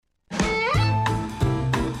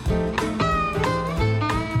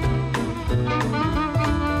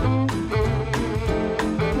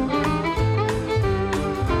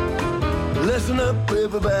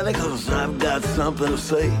everybody, 'cause I've got something to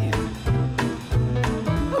say.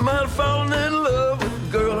 I might have fallen in love with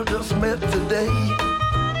a girl I just met today.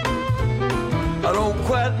 I don't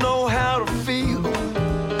quite know how to feel.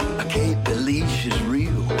 I can't believe she's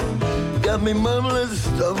real. Got me mumbling,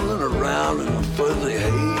 stumbling around in a fuzzy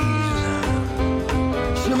haze.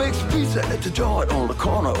 She makes pizza at the joint on the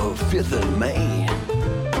corner of 5th and Main.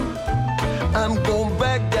 I'm going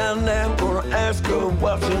back down there, I'm gonna ask her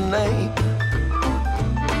what's her name.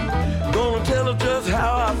 Gonna tell her just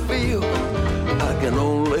how I feel. I can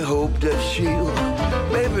only hope that she'll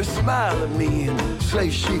maybe smile at me and say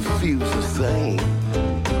she feels the same.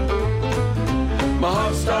 My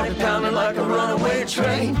heart started pounding like a runaway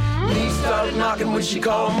train. Knees started knocking when she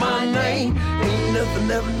called my name. Ain't nothing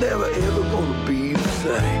never ever gonna be the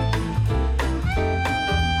same.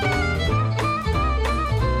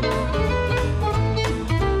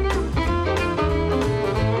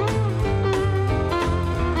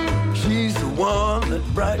 She's the one that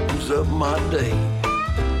brightens up my day.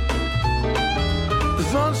 The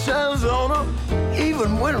sun shines on her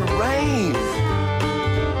even when it rains.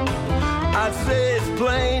 I'd say it's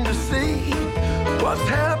plain to see what's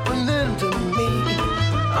happening to me.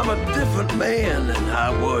 I'm a different man than I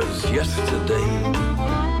was yesterday.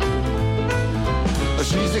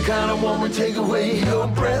 She's the kind of woman take away your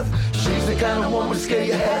breath. She's the kind of woman scare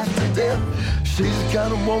you half to death. She's the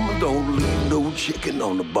kind of woman don't leave no chicken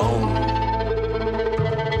on the bone.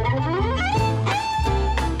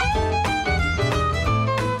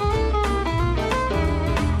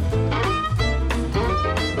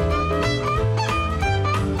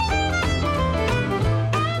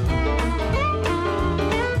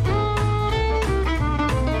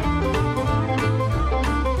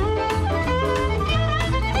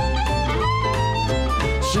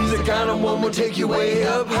 She's the kind of woman take you way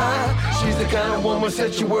up high. She's the kind of woman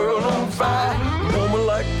set your world on fire. A woman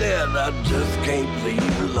like that I just can't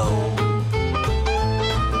leave alone.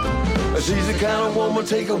 She's the kind of woman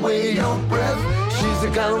take away your breath. She's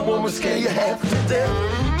the kind of woman scare you half to death.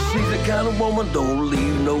 She's the kind of woman don't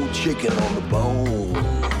leave no chicken on the bone.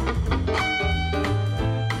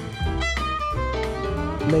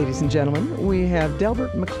 Ladies and gentlemen, we have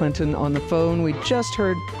Delbert McClinton on the phone. We just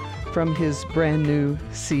heard from his brand new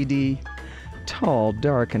CD, Tall,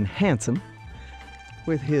 Dark, and Handsome,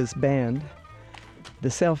 with his band, The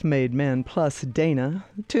Self-Made Men plus Dana.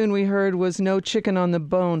 The tune we heard was No Chicken on the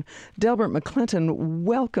Bone. Delbert McClinton,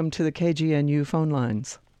 welcome to the KGNU phone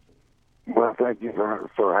lines. Well, thank you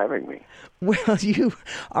for having me. Well, you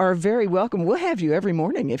are very welcome. We'll have you every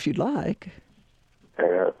morning if you'd like.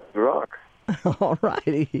 Rock. All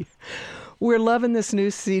righty. We're loving this new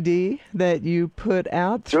CD that you put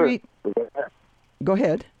out. Go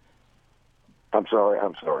ahead. I'm sorry.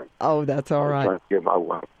 Oh, that's all right. I'm trying to give my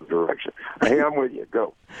wife the direction. Hey, I'm with you.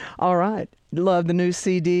 Go. All right. Love the new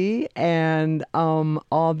CD and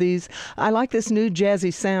all these. I like this new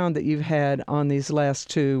jazzy sound that you've had on these last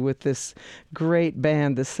two with this great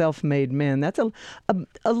band, The Self-Made Men. That's a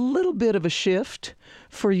little bit of a shift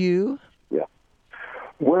for you. Yeah.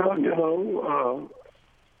 Well,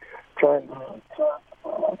 trying to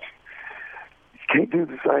can't do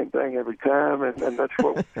the same thing every time, and that's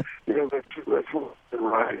what that's what I've been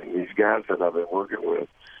writing. These guys that I've been working with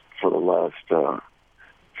for the last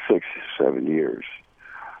 6-7 years,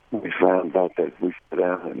 we found out that we sit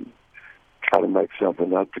down and try to make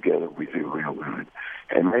something up together. We do real good,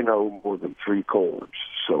 and they know more than 3 chords,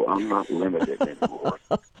 so I'm not limited anymore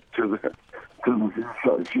to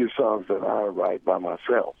the few songs that I write by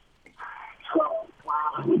myself.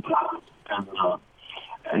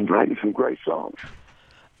 And writing some great songs.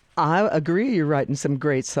 I agree you're writing some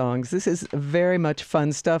great songs. This is very much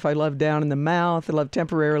fun stuff. I love Down in the Mouth. I love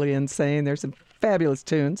Temporarily Insane. There's some fabulous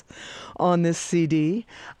tunes on this CD.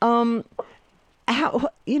 You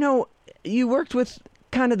worked with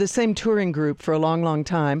kind of the same touring group for a long, long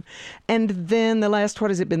time. And then the last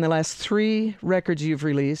 3 records you've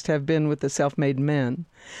released have been with the Self-Made Men.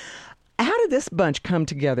 How did this bunch come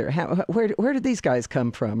together? Where did these guys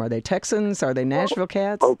come from? Are they Texans? Are they Nashville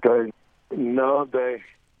cats? Okay. No, the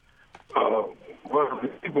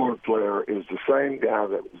keyboard player is the same guy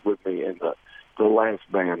that was with me in the last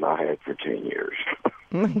band I had for 10 years.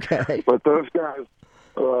 Okay. But those guys,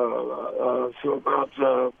 so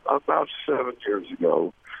about 7 years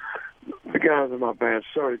ago, the guys in my band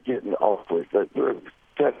started getting offers. The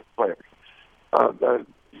players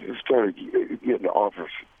started getting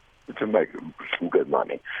offers to make some good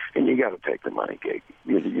money, and you got to take the money gig.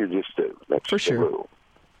 You just do. That's for sure. The rule.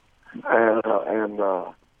 And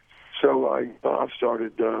so I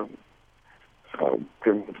started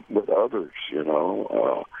with others,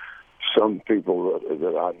 some people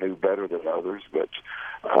that I knew better than others, but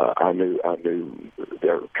I knew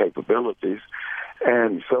their capabilities,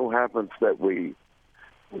 and so happens that we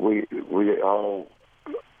all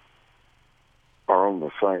are on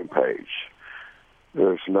the same page.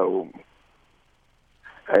 There's no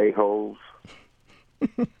a-holes.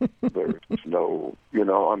 There's no,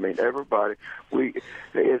 I mean, everybody.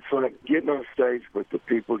 It's like getting on stage with the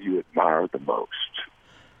people you admire the most.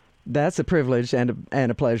 That's a privilege and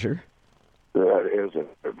a pleasure. That is a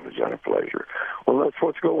privilege and a pleasure. Well, that's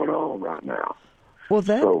what's going on right now.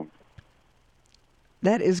 Well,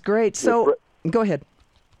 that is great. So, go ahead.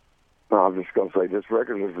 No, I'm just going to say this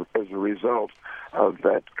record is a result of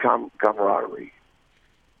that camaraderie.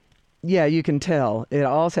 Yeah, you can tell. It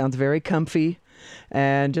all sounds very comfy,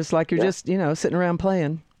 and just like you're just, sitting around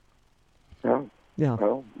playing. Yeah. Yeah.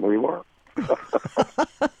 Well, we were.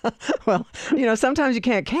 Well, sometimes you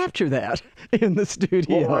can't capture that in the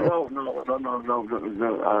studio. Well, no. I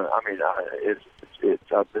mean,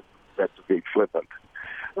 that's a big flippant.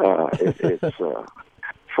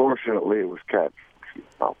 Fortunately, it was captured.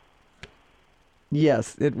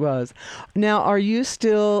 Yes, it was. Now, are you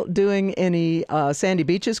still doing any Sandy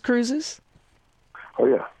Beaches cruises? Oh,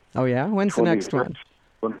 yeah. Oh, yeah? When's the next one?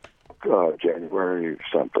 January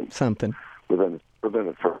something. Within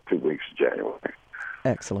the first 2 weeks of January.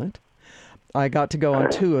 Excellent. I got to go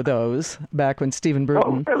on 2 of those back when Stephen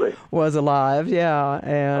Bruton was alive. Yeah,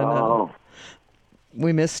 and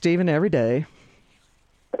we miss Stephen every day.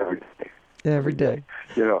 Every day.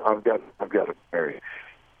 I've got a pair.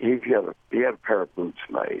 He had a pair of boots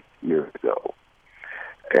made years ago,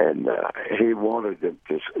 and he wanted them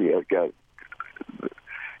to.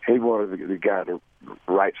 He wanted the guy to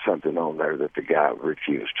write something on there that the guy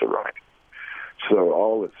refused to write. So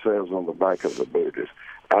all it says on the back of the boot is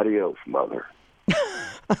 "Adios, mother."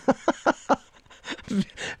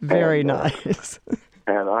 Very nice.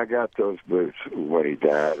 And I got those boots when he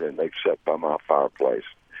died, and they've sat by my fireplace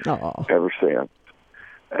ever since.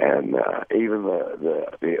 And even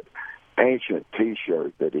the ancient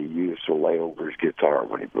T-shirt that he used to lay over his guitar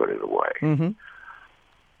when he put it away. Mm-hmm.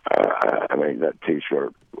 I mean, that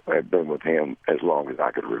T-shirt had been with him as long as I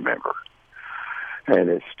could remember. And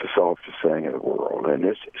it's the softest thing in the world, and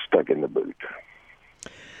it's stuck in the boot.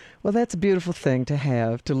 Well, that's a beautiful thing to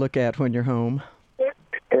have to look at when you're home.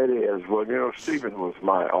 It is. Well, Stephen was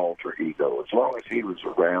my alter ego. As long as he was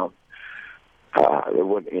around, there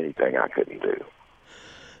wasn't anything I couldn't do.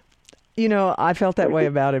 I felt that way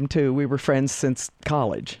about him, too. We were friends since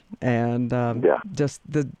college, and just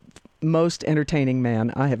the most entertaining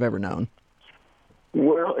man I have ever known.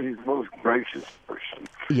 Well, he's the most gracious person.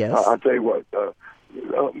 Yes. I'll tell you what, a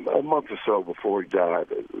month or so before he died,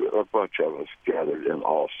 a bunch of us gathered in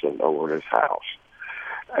Austin over at his house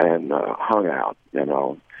and hung out,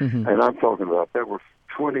 Mm-hmm. And I'm talking about there were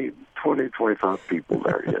 25 people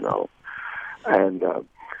there, and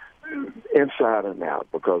inside and out,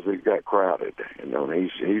 because it got crowded.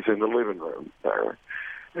 He's in the living room there,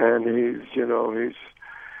 and he's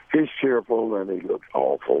cheerful, and he looks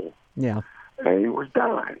awful. Yeah, and he was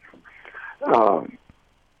dying.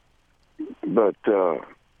 But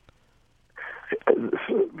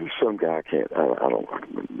some guy I don't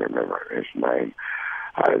remember his name.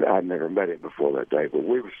 I'd never met him before that day, but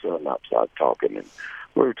we were sitting outside talking, and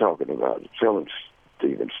we were talking about telling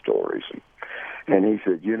Stephen stories, and he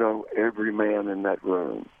said, every man in that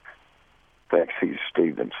room thinks he's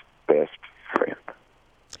Stephen's best friend.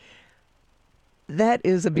 That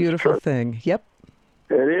is a beautiful thing. Yep.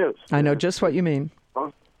 It is. I know just what you mean.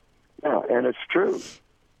 Yeah, and it's true.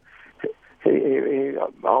 He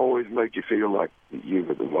always made you feel like you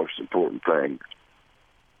were the most important thing.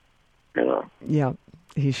 Yeah,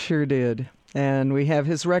 he sure did. And we have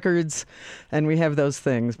his records, and we have those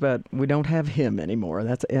things, but we don't have him anymore.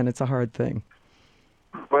 And it's a hard thing.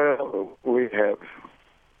 Well, we have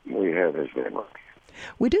his memory.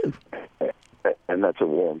 We do, and that's a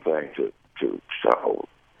warm thing to hold.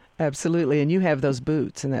 Absolutely, and you have those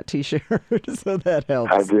boots and that T-shirt, so that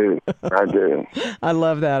helps. I do. I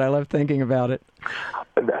love that. I love thinking about it.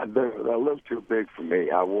 They're a little too big for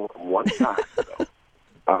me. I wore them one time, though.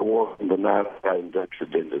 I wore them the night I got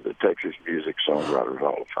inducted into the Texas Music Songwriters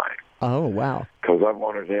Hall of Fame. Oh, wow. Because I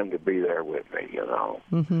wanted him to be there with me,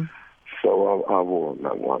 Mm-hmm. So I wore them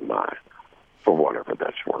that one night, for whatever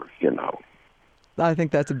that's worth, I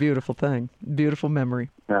think that's a beautiful thing. Beautiful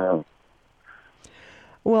memory.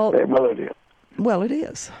 Well, it is. Well, it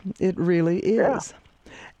is. It really is. Yeah.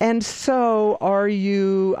 And so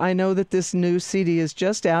I know that this new CD is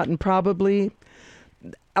just out, and probably,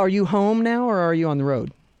 are you home now or are you on the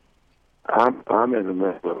road? I'm in the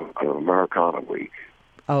middle of Americana Week.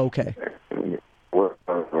 Oh, okay. We're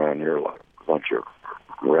around here like a bunch of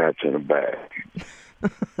rats in a bag.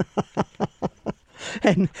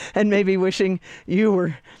 and maybe wishing you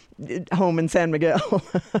were home in San Miguel.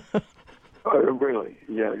 Really?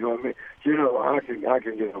 Yeah. You know what I mean? You know, I can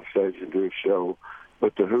get on stage and do a show,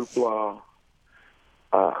 but the hoopla,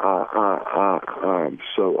 I'm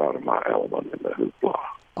so out of my element in the hoopla.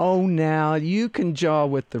 Oh, now you can jaw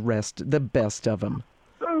with the best of them.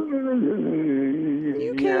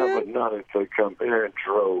 You can. Yeah, but not if they come here in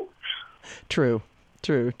droves. True.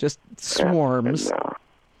 Just swarms.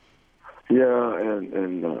 And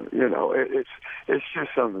you know, it's just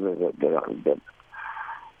something that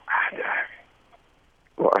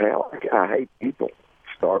well, hell, I hate people to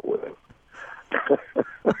start with.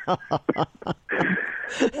 I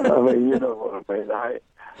mean, you know what I mean.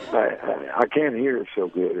 I can't hear so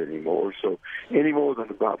good anymore. So any more than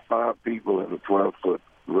about 5 people in a 12-foot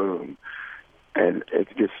room, and it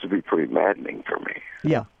gets to be pretty maddening for me.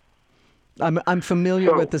 Yeah, I'm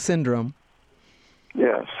familiar with the syndrome.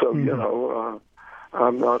 Yeah, so you know,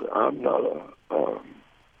 I'm not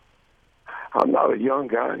a young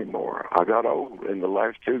guy anymore. I got old in the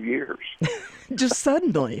last 2 years. Just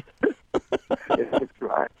suddenly. That's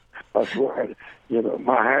right. That's right. You know,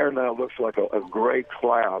 my hair now looks like a gray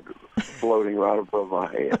cloud floating right above my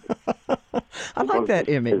head. I like that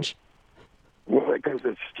image. Well, because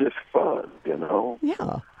it's just fun, you know?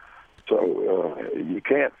 Yeah. So you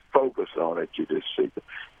can't focus on it. You just see it.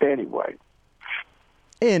 Anyway.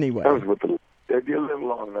 That was if you live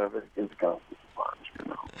long enough, it's consequences, you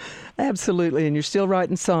know. Absolutely. And you're still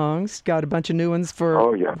writing songs. Got a bunch of new ones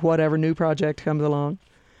for whatever new project comes along.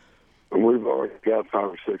 We've already got 5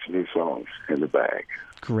 or 6 new songs in the bag.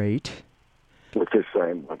 Great. With the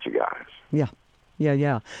same bunch of guys. Yeah.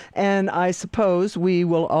 And I suppose we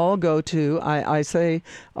will all go to, I say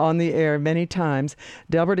on the air many times,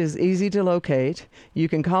 Delbert is easy to locate. You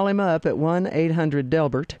can call him up at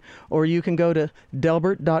 1-800-DELBERT, or you can go to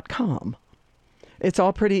delbert.com. It's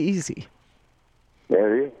all pretty easy.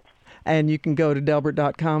 There it is. And you can go to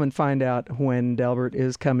delbert.com and find out when Delbert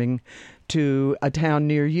is coming to a town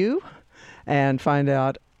near you, and find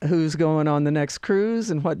out who's going on the next cruise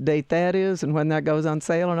and what date that is and when that goes on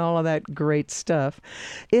sale and all of that great stuff.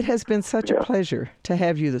 It has been such a pleasure to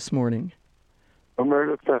have you this morning. Well,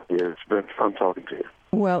 Meredith, thank you. It's been fun talking to you.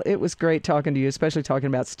 Well, it was great talking to you, especially talking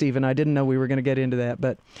about Stephen. I didn't know we were going to get into that,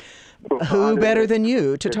 but who better than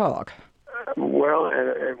you to talk? Well,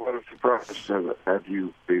 and what a surprise to have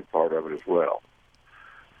you be part of it as well.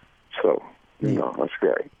 So, you know, that's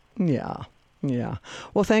great. Yeah.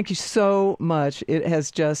 Well, thank you so much.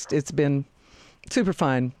 It's been super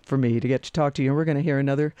fine for me to get to talk to you. And we're going to hear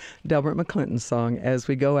another Delbert McClinton song as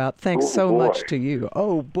we go out. Thanks so much to you.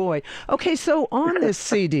 Oh, boy. Okay, so on this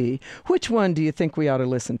CD, which one do you think we ought to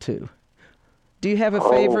listen to? Do you have a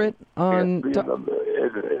favorite? It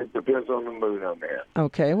depends on the mood I'm in.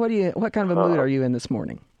 Okay, what kind of a mood are you in this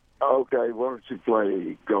morning? Okay, why don't you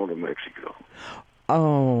play Going to Mexico?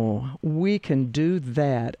 Oh, we can do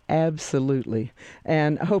that, absolutely.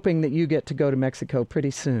 And hoping that you get to go to Mexico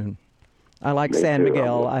pretty soon. I like San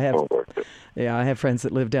Miguel. I have friends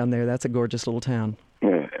that live down there. That's a gorgeous little town.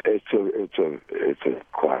 Yeah, it's a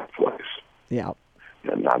quiet place. Yeah.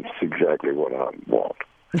 And that's exactly what I want.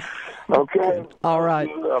 Okay. All right.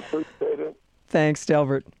 I appreciate it. Thanks,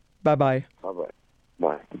 Delbert. Bye-bye.